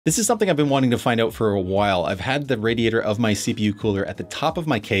This is something I've been wanting to find out for a while. I've had the radiator of my CPU cooler at the top of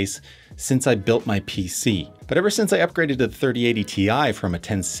my case since I built my PC. But ever since I upgraded to the 3080 Ti from a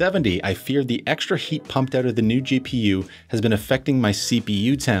 1070, I feared the extra heat pumped out of the new GPU has been affecting my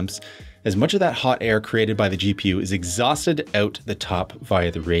CPU temps, as much of that hot air created by the GPU is exhausted out the top via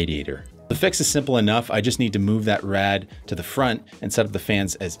the radiator. The fix is simple enough. I just need to move that rad to the front and set up the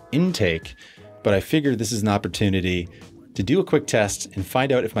fans as intake, but I figured this is an opportunity to do a quick test and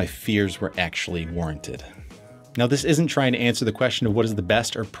find out if my fears were actually warranted. Now, this isn't trying to answer the question of what is the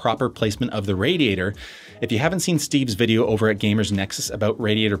best or proper placement of the radiator. If you haven't seen Steve's video over at Gamers Nexus about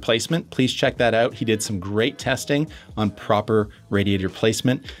radiator placement, please check that out. He did some great testing on proper radiator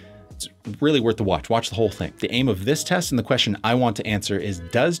placement. It's really worth the watch. Watch the whole thing. The aim of this test and the question I want to answer is,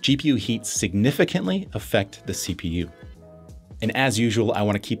 does GPU heat significantly affect the CPU? And as usual, I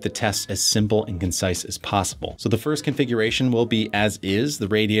want to keep the test as simple and concise as possible. So the first configuration will be as is, the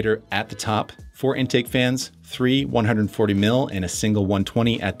radiator at the top, 4 intake fans, 3 140mm and a single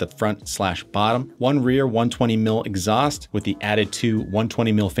 120 at the front/bottom, 1 rear 120mm exhaust with the added 2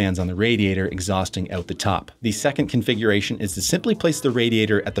 120mm fans on the radiator exhausting out the top. The second configuration is to simply place the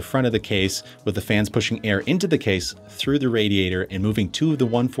radiator at the front of the case with the fans pushing air into the case through the radiator and moving 2 of the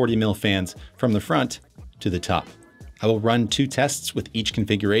 140mm fans from the front to the top. I will run 2 tests with each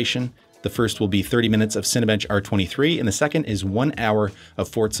configuration. The first will be 30 minutes of Cinebench R23, and the second is 1 hour of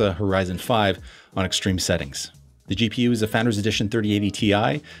Forza Horizon 5 on extreme settings. The GPU is a Founders Edition 3080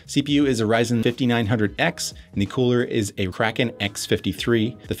 Ti, CPU is a Ryzen 5900X, and the cooler is a Kraken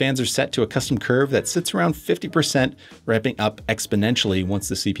X53. The fans are set to a custom curve that sits around 50%, ramping up exponentially once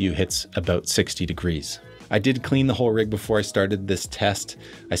the CPU hits about 60 degrees. I did clean the whole rig before I started this test.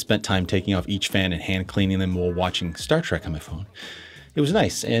 I spent time taking off each fan and hand cleaning them while watching Star Trek on my phone. It was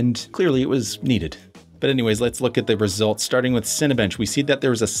nice, and clearly it was needed. But anyways, let's look at the results. Starting with Cinebench, we see that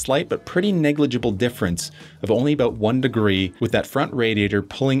there was a slight but pretty negligible difference of only about 1 degree, with that front radiator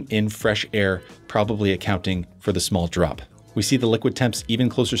pulling in fresh air, probably accounting for the small drop. We see the liquid temps even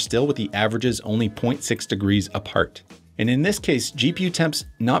closer still, with the averages only 0.6 degrees apart. And in this case, GPU temps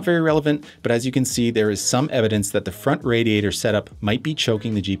not very relevant, but as you can see, there is some evidence that the front radiator setup might be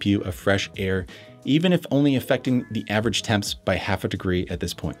choking the GPU of fresh air, even if only affecting the average temps by ½ degree at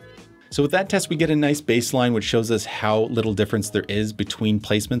this point. So with that test, we get a nice baseline which shows us how little difference there is between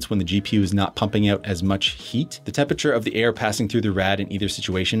placements when the GPU is not pumping out as much heat. The temperature of the air passing through the rad in either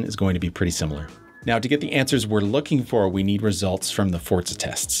situation is going to be pretty similar. Now, to get the answers we're looking for, we need results from the Forza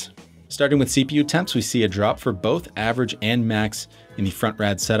tests. Starting with CPU temps, we see a drop for both average and max in the front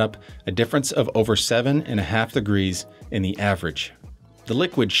rad setup, a difference of over 7.5 degrees in the average. The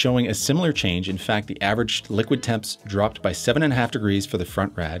liquid showing a similar change. In fact, the average liquid temps dropped by 7.5 degrees for the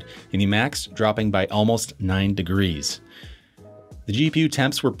front rad, and the max dropping by almost 9 degrees. The GPU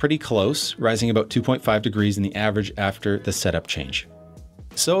temps were pretty close, rising about 2.5 degrees in the average after the setup change.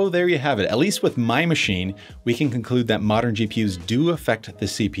 So there you have it. At least with my machine, we can conclude that modern GPUs do affect the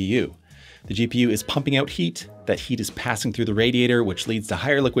CPU. The GPU is pumping out heat, that heat is passing through the radiator, which leads to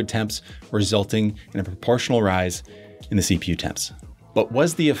higher liquid temps, resulting in a proportional rise in the CPU temps. But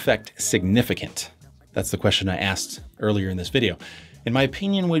was the effect significant? That's the question I asked earlier in this video. And my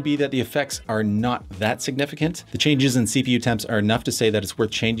opinion would be that the effects are not that significant. The changes in CPU temps are enough to say that it's worth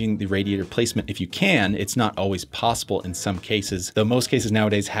changing the radiator placement if you can. It's not always possible in some cases, though most cases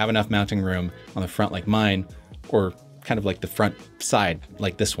nowadays have enough mounting room on the front like mine, or kind of like the front side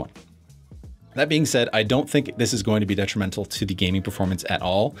like this one. That being said, I don't think this is going to be detrimental to the gaming performance at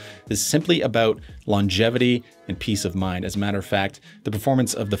all. This is simply about longevity and peace of mind. As a matter of fact, the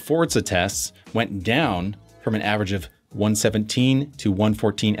performance of the Forza tests went down from an average of 117 to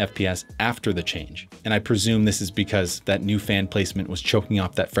 114 FPS after the change. And I presume this is because that new fan placement was choking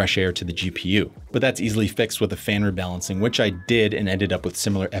off that fresh air to the GPU. But that's easily fixed with a fan rebalancing, which I did, and ended up with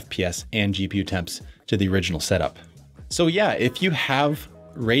similar FPS and GPU temps to the original setup. So yeah, if you have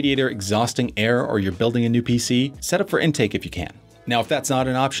radiator exhausting air or you're building a new PC, set up for intake if you can. Now, if that's not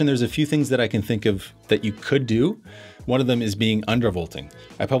an option, there's a few things that I can think of that you could do. One of them is being undervolting.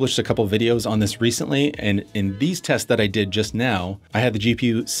 I published a couple videos on this recently, and in these tests that I did just now, I had the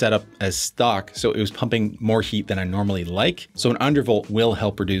GPU set up as stock, so it was pumping more heat than I normally like. So an undervolt will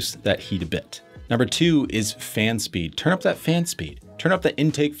help reduce that heat a bit. Number 2 is fan speed. Turn up that fan speed. Turn up the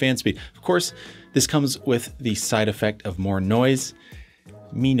intake fan speed. Of course, this comes with the side effect of more noise.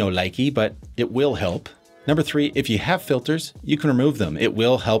 Me no likey, but it will help. Number 3, if you have filters, you can remove them. It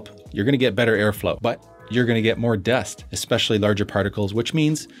will help. You're going to get better airflow, but you're going to get more dust, especially larger particles, which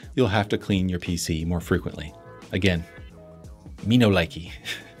means you'll have to clean your PC more frequently. Again, me no likey.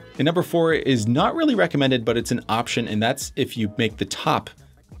 And number 4 is not really recommended, but it's an option, and that's if you make the top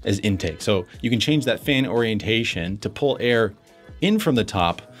as intake. So you can change that fan orientation to pull air in from the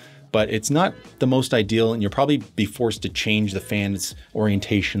top, but it's not the most ideal, and you'll probably be forced to change the fan's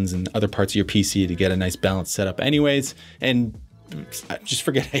orientations and other parts of your PC to get a nice balanced setup anyways. And just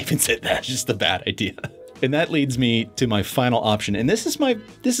forget I even said that, it's just a bad idea. And that leads me to my final option. And this is my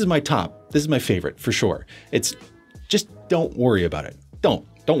top. This is my favorite for sure. It's just don't worry about it. Don't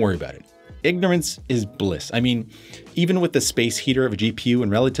worry about it. Ignorance is bliss. I mean, even with the space heater of a GPU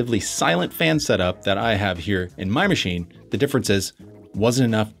and relatively silent fan setup that I have here in my machine, the difference is wasn't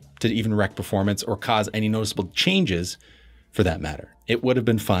enough to even wreck performance or cause any noticeable changes for that matter. It would have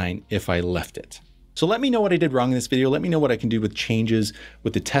been fine if I left it. So let me know what I did wrong in this video. Let me know what I can do with changes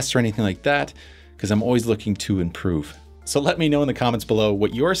with the tests or anything like that, because I'm always looking to improve. So let me know in the comments below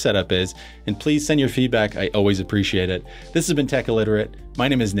what your setup is, and please send your feedback. I always appreciate it. This has been Tech Illiterate. My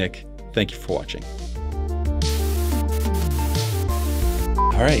name is Nick. Thank you for watching.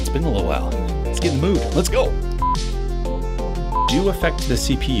 All right, it's been a little while. Let's get in the mood. Let's go. Do affect the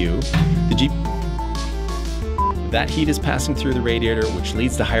CPU. That heat is passing through the radiator, which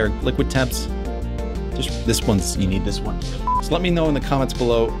leads to higher liquid temps. Just this one's, you need this one. So let me know in the comments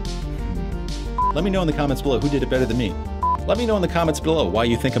below. Let me know in the comments below who did it better than me. Let me know in the comments below why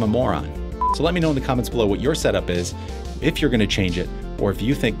you think I'm a moron. So let me know in the comments below what your setup is, if you're gonna change it, or if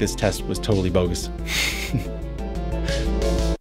you think this test was totally bogus.